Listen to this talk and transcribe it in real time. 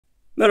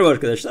Merhaba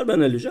arkadaşlar, ben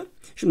Ali Hocam.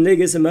 Şimdi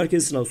LGS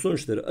merkez sınav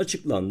sonuçları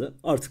açıklandı.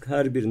 Artık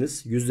her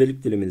biriniz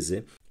yüzdelik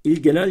diliminizi,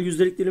 genel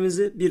yüzdelik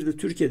diliminizi, bir de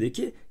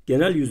Türkiye'deki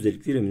genel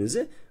yüzdelik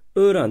diliminizi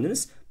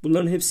öğrendiniz.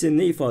 Bunların hepsi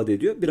ne ifade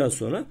ediyor? Biraz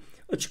sonra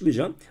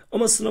açıklayacağım.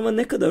 Ama sınava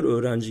ne kadar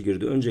öğrenci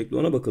girdi? Öncelikle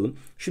ona bakalım.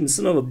 Şimdi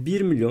sınava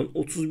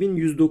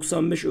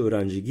 1.030.195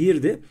 öğrenci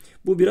girdi.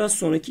 Bu biraz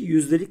sonraki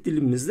yüzdelik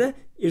dilimimizle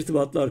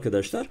irtibatlı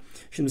arkadaşlar.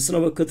 Şimdi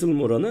sınava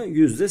katılım oranı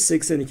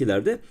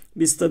 %82'lerde.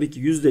 Biz tabii ki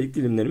yüzdelik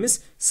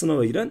dilimlerimiz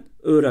sınava giren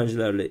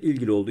öğrencilerle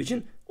ilgili olduğu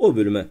için o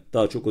bölüme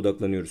daha çok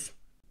odaklanıyoruz.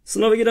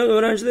 Sınava giren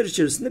öğrenciler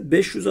içerisinde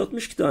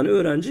 562 tane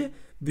öğrenci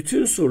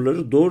bütün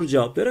soruları doğru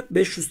cevaplayarak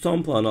 500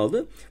 tam puan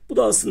aldı. Bu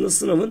da aslında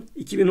sınavın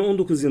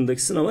 2019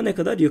 yılındaki sınava ne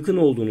kadar yakın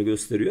olduğunu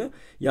gösteriyor.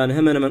 Yani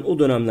hemen hemen o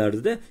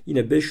dönemlerde de yine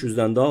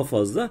 500'den daha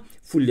fazla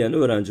fullleyen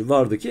öğrenci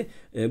vardı ki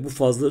bu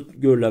fazla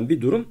görülen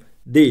bir durum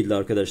değildi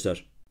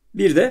arkadaşlar.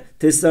 Bir de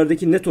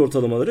testlerdeki net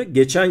ortalamaları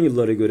geçen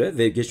yıllara göre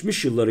ve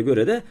geçmiş yıllara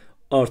göre de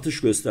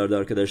artış gösterdi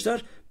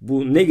arkadaşlar.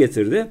 Bu ne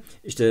getirdi?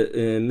 İşte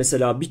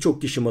mesela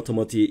birçok kişi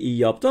matematiği iyi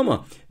yaptı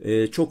ama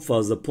çok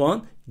fazla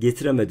puan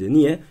getiremedi.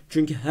 Niye?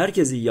 Çünkü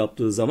herkes iyi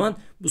yaptığı zaman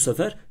bu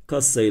sefer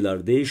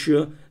katsayılar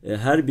değişiyor.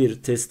 Her bir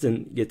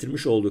testin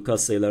getirmiş olduğu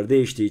katsayılar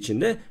değiştiği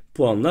için de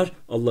puanlar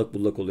allak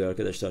bullak oluyor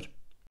arkadaşlar.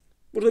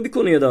 Burada bir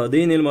konuya daha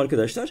değinelim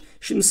arkadaşlar.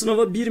 Şimdi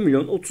sınava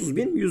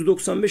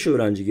 1.030.195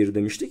 öğrenci girdi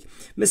demiştik.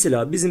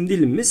 Mesela bizim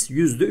dilimimiz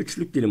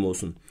 %3'lük dilim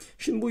olsun.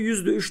 Şimdi bu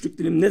 %3'lük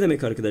dilim ne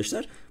demek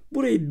arkadaşlar?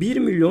 Burayı 1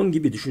 milyon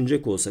gibi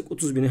düşünecek olsak,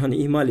 30.000'i hani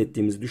ihmal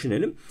ettiğimizi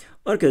düşünelim.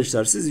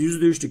 Arkadaşlar siz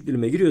 %3'lük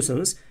dilime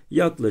giriyorsanız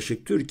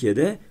yaklaşık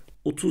Türkiye'de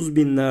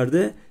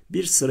 30.000'lerde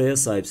bir sıraya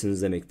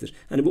sahipsiniz demektir.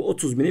 Hani bu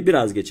 30.000'i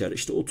biraz geçer.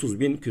 İşte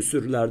 30.000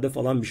 küsürlerde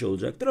falan bir şey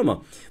olacaktır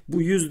ama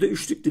bu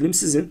 %3'lük dilim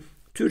sizin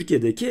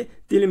Türkiye'deki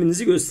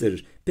diliminizi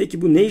gösterir.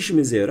 Peki bu ne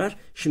işimize yarar?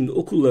 Şimdi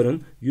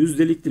okulların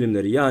yüzdelik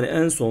dilimleri, yani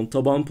en son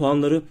taban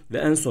puanları ve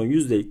en son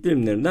yüzdelik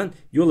dilimlerinden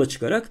yola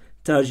çıkarak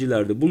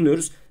tercihlerde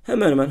bulunuyoruz.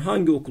 Hemen hemen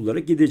hangi okullara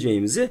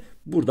gideceğimizi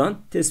buradan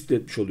tespit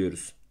etmiş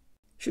oluyoruz.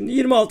 Şimdi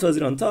 26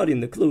 Haziran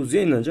tarihinde kılavuz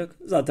yayınlanacak.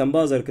 Zaten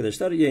bazı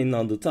arkadaşlar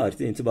yayınlandığı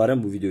tarihten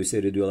itibaren bu videoyu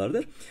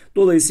seyrediyorlardır.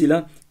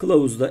 Dolayısıyla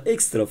kılavuzda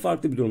ekstra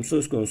farklı bir durum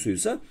söz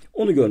konusuysa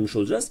onu görmüş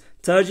olacağız.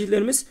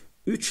 Tercihlerimiz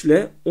 3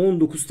 ile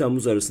 19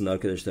 Temmuz arasında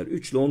arkadaşlar.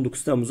 3 ile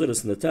 19 Temmuz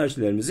arasında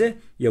tercihlerimizi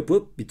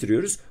yapıp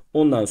bitiriyoruz.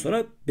 Ondan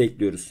sonra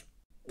bekliyoruz.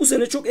 Bu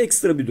sene çok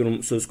ekstra bir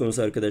durum söz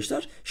konusu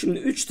arkadaşlar. Şimdi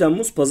 3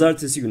 Temmuz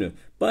pazartesi günü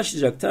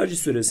başlayacak tercih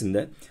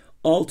süresinde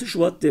 6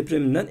 Şubat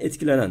depreminden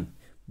etkilenen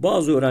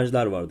bazı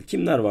öğrenciler vardı.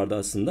 Kimler vardı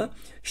aslında?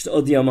 İşte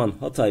Adıyaman,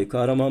 Hatay,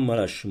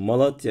 Kahramanmaraş,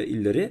 Malatya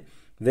illeri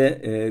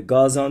ve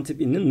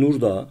Gaziantep ilinin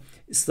Nurdağ,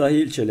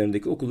 İslahiye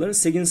ilçelerindeki okulların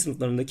 8.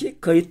 sınıflarındaki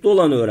kayıtlı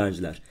olan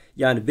öğrenciler.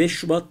 Yani 5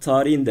 Şubat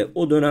tarihinde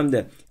o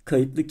dönemde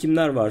kayıtlı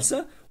kimler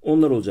varsa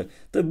onlar olacak.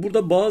 Tabi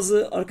burada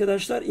bazı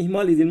arkadaşlar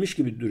ihmal edilmiş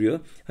gibi duruyor.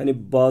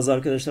 Hani bazı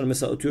arkadaşlar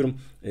mesela atıyorum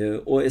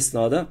o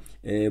esnada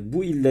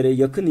bu illere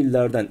yakın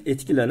illerden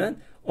etkilenen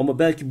ama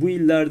belki bu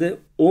illerde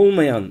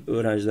olmayan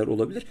öğrenciler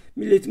olabilir.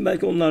 Milletin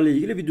belki onlarla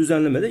ilgili bir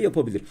düzenleme de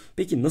yapabilir.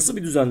 Peki nasıl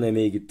bir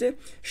düzenlemeye gitti?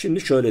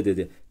 Şimdi şöyle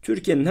dedi.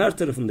 Türkiye'nin her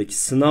tarafındaki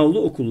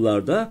sınavlı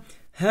okullarda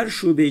her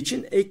şube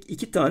için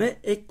 2 tane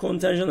ek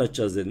kontenjan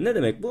açacağız dedi. Ne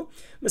demek bu?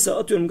 Mesela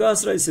atıyorum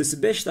Galatasaray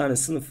Lisesi 5 tane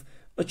sınıf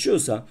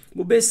açıyorsa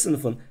bu 5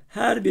 sınıfın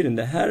her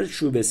birinde, her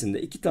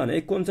şubesinde 2 tane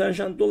ek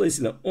kontenjan,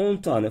 dolayısıyla 10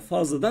 tane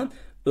fazladan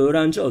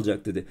öğrenci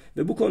alacak dedi.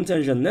 Ve bu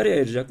kontenjanı nereye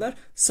ayıracaklar?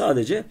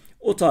 Sadece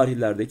o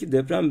tarihlerdeki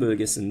deprem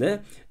bölgesinde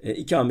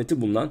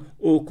ikameti bulunan,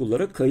 o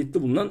okullara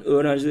kayıtlı bulunan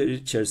öğrenciler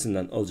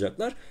içerisinden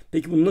alacaklar.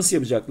 Peki bunu nasıl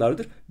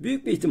yapacaklardır?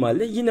 Büyük bir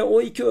ihtimalle yine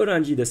o 2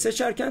 öğrenciyi de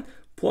seçerken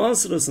puan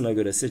sırasına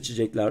göre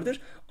seçeceklerdir.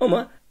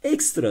 Ama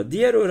ekstra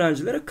diğer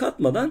öğrencilere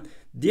katmadan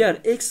diğer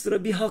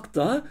ekstra bir hak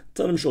daha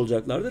tanımış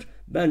olacaklardır.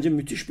 Bence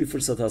müthiş bir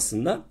fırsat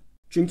aslında.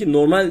 Çünkü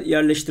normal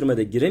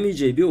yerleştirmede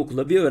giremeyeceği bir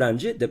okula bir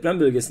öğrenci, deprem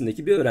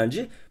bölgesindeki bir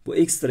öğrenci bu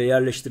ekstra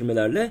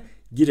yerleştirmelerle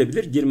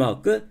girebilir, girme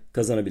hakkı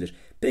kazanabilir.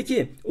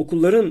 Peki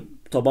okulların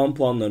taban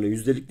puanlarına,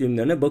 yüzdelik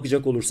dilimlerine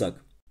bakacak olursak.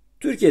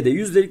 Türkiye'de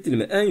yüzdelik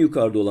dilimi en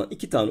yukarıda olan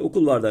 2 tane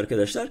okul vardı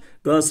arkadaşlar.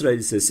 Galatasaray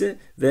Lisesi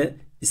ve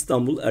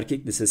İstanbul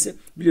Erkek Lisesi.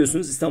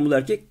 Biliyorsunuz İstanbul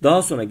Erkek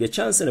daha sonra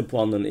geçen sene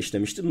puanlarını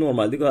eşlemişti.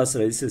 Normalde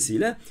Galatasaray Lisesi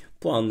ile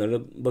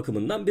puanları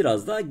bakımından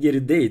biraz daha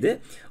gerideydi.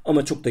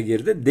 Ama çok da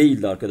geride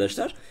değildi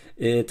arkadaşlar.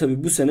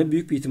 Tabi bu sene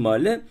büyük bir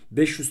ihtimalle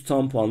 500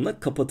 tam puanla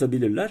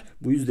kapatabilirler.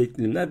 Bu yüzdelik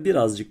dilimler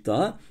birazcık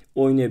daha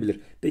oynayabilir.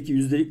 Peki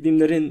yüzdelik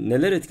dilimleri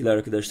neler etkiler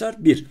arkadaşlar?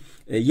 1.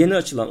 Yeni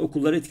açılan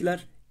okullar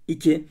etkiler.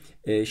 2.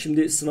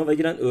 Şimdi sınava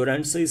giren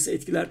öğrenci sayısı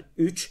etkiler.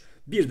 3.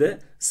 Bir de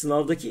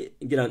sınavdaki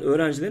giren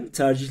öğrencilerin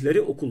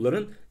tercihleri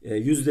okulların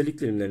yüzdelik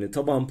dilimlerini,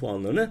 taban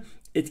puanlarını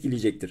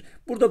etkileyecektir.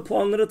 Burada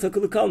puanlara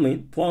takılı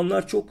kalmayın.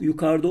 Puanlar çok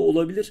yukarıda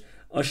olabilir,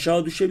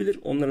 aşağı düşebilir.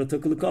 Onlara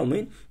takılı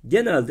kalmayın.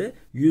 Genelde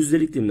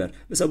yüzdelik dilimler.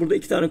 Mesela burada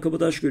 2 tane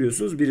kabataş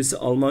görüyorsunuz. Birisi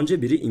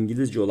Almanca, biri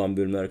İngilizce olan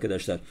bölümler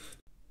arkadaşlar.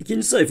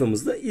 İkinci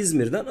sayfamızda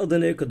İzmir'den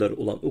Adana'ya kadar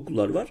olan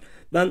okullar var.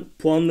 Ben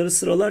puanları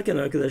sıralarken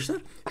arkadaşlar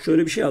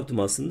şöyle bir şey yaptım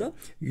aslında.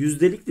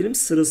 Yüzdelik dilim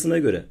sırasına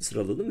göre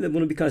sıraladım ve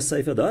bunu birkaç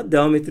sayfa daha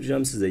devam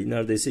ettireceğim size.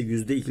 Neredeyse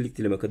 %2'lik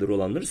dilime kadar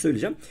olanları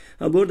söyleyeceğim.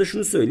 Bu arada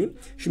şunu söyleyeyim.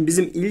 Şimdi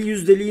bizim il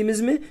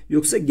yüzdeliğimiz mi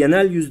yoksa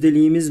genel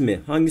yüzdeliğimiz mi?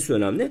 Hangisi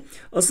önemli?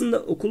 Aslında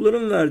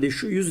okulların verdiği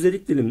şu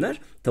yüzdelik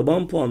dilimler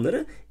taban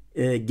puanları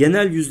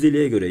genel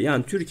yüzdeliğe göre,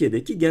 yani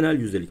Türkiye'deki genel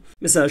yüzdelik.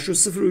 Mesela şu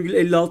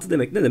 0,56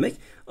 demek ne demek?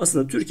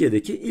 Aslında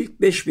Türkiye'deki ilk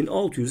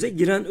 5600'e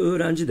giren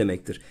öğrenci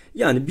demektir.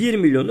 Yani 1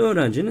 milyon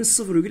öğrencinin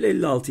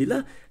 0,56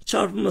 ile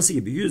çarpılması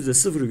gibi.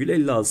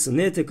 %0,56'sı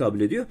neye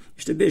tekabül ediyor?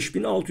 İşte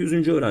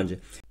 5600. öğrenci.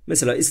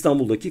 Mesela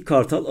İstanbul'daki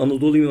Kartal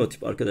Anadolu İmam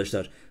Hatip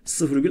arkadaşlar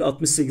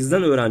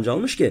 0,68'den öğrenci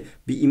almış ki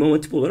bir İmam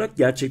Hatip olarak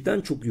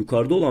gerçekten çok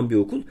yukarıda olan bir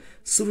okul.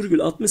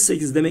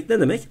 0,68 demek ne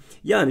demek?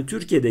 Yani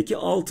Türkiye'deki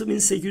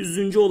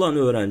 6800. olan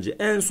öğrenci,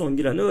 en son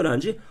giren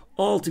öğrenci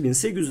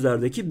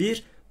 6800'lerdeki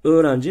bir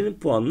öğrencinin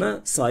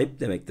puanına sahip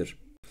demektir.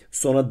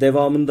 Sonra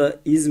devamında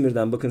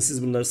İzmir'den, bakın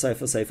siz bunları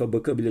sayfa sayfa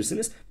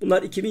bakabilirsiniz.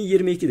 Bunlar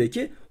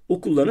 2022'deki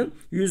okulların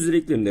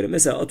yüzdelik dilimleri.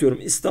 Mesela atıyorum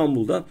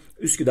İstanbul'da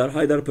Üsküdar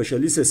Haydarpaşa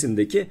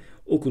Lisesi'ndeki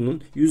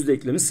okulun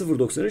yüzdelik dilimi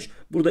 0,93.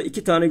 Burada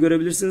 2 tane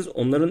görebilirsiniz.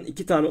 Onların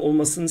 2 tane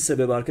olmasının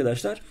sebebi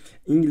arkadaşlar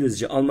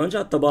İngilizce, Almanca,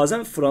 hatta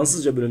bazen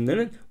Fransızca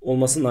bölümlerinin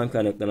olmasından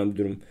kaynaklanan bir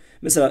durum.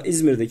 Mesela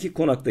İzmir'deki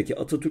Konak'taki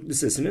Atatürk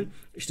Lisesi'nin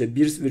işte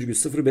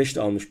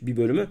 1,05'te almış bir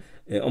bölümü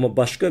ama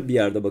başka bir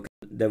yerde bakın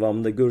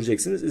devamında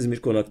göreceksiniz. İzmir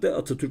Konak'ta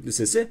Atatürk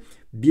Lisesi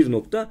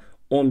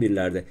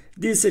 1,11'lerde.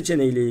 Dil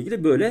seçeneği ile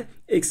ilgili böyle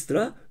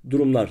ekstra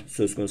durumlar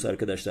söz konusu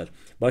arkadaşlar.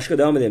 Başka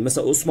devam edelim.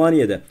 Mesela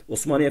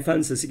Osmaniye Fen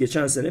Lisesi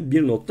geçen sene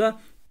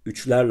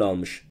 1,3'lerle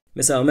almış.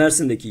 Mesela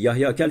Mersin'deki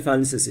Yahya Kel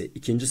Fen Lisesi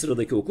 2.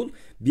 sıradaki okul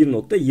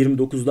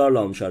 1,29'larla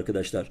almış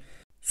arkadaşlar.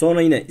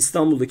 Sonra yine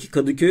İstanbul'daki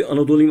Kadıköy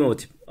Anadolu İmam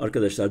Hatip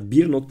arkadaşlar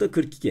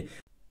 1,42.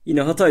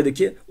 Yine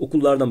Hatay'daki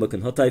okullardan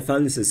bakın. Hatay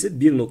Fen Lisesi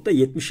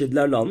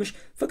 1,77'lerle almış.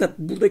 Fakat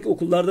buradaki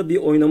okullarda bir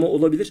oynama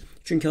olabilir.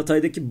 Çünkü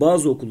Hatay'daki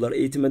bazı okullar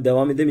eğitime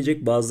devam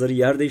edemeyecek. Bazıları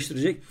yer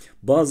değiştirecek.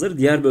 Bazıları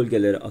diğer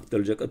bölgelere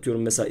aktarılacak.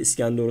 Atıyorum mesela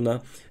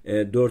İskenderun'a,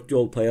 Dört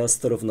Yol Payas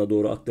tarafına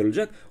doğru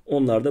aktarılacak.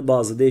 Onlarda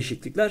bazı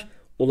değişiklikler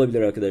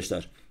olabilir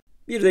arkadaşlar.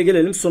 Bir de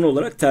gelelim son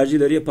olarak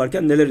tercihleri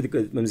yaparken nelere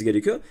dikkat etmemiz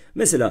gerekiyor?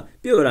 Mesela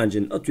bir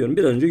öğrencinin, atıyorum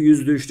bir önce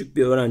 %3'lük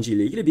bir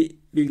öğrenciyle ilgili bir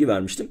bilgi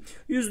vermiştim.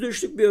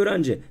 %3'lük bir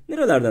öğrenci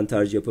nerelerden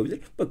tercih yapabilir?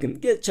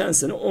 Bakın geçen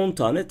sene 10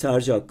 tane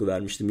tercih hakkı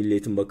vermişti Milli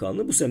Eğitim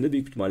Bakanlığı. Bu sene de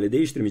büyük ihtimalle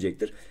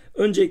değiştirmeyecektir.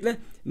 Öncelikle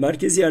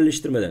merkezi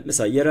yerleştirmede,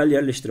 mesela yerel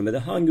yerleştirmede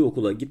hangi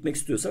okula gitmek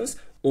istiyorsanız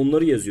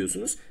onları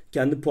yazıyorsunuz.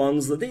 Kendi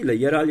puanınızla değil de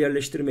yerel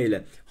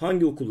yerleştirmeyle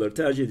hangi okulları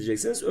tercih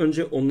edecekseniz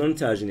önce onların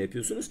tercihini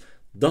yapıyorsunuz.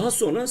 Daha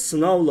sonra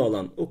sınavla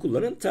alan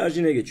okulların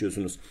tercihine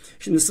geçiyorsunuz.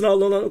 Şimdi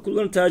sınavla alan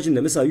okulların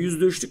tercihinde mesela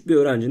 %3'lük bir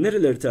öğrenci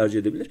nereleri tercih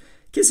edebilir?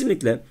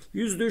 Kesinlikle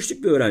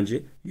 %3'lük bir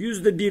öğrenci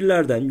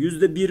 %1'lerden,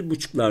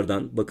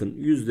 %1,5'lardan, bakın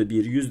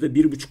 %1,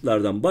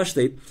 %1,5'lardan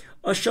başlayıp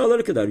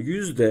aşağılara kadar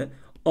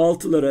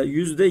 %6'lara,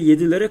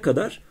 %7'lere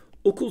kadar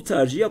okul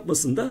tercihi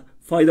yapmasında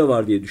fayda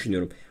var diye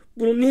düşünüyorum.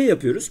 Bunu niye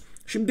yapıyoruz?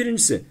 Şimdi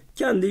birincisi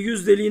kendi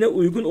yüzdeliğine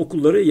uygun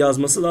okulları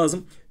yazması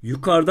lazım.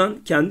 Yukarıdan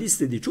kendi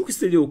istediği, çok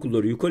istediği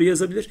okulları yukarı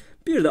yazabilir.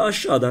 Bir de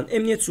aşağıdan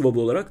emniyet subabı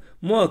olarak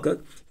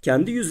muhakkak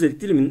kendi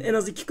yüzdelik diliminin en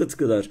az 2 katı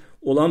kadar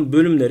olan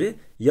bölümleri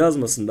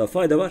yazmasında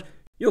fayda var.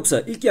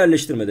 Yoksa ilk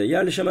yerleştirmede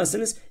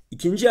yerleşemezseniz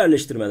ikinci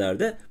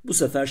yerleştirmelerde bu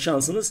sefer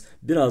şansınız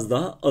biraz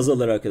daha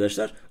azalır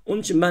arkadaşlar.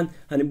 Onun için ben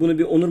bunu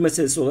bir onur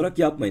meselesi olarak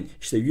yapmayın.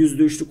 İşte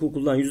 %3'lük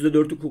okuldan,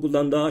 %4'lük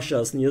okuldan daha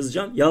aşağısını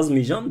yazacağım,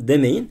 yazmayacağım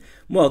demeyin.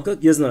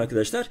 Muhakkak yazın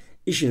arkadaşlar.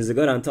 İşinizi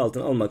garanti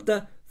altına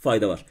almakta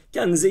fayda var.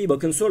 Kendinize iyi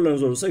bakın.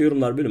 Sorularınız olursa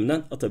yorumlar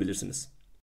bölümünden atabilirsiniz.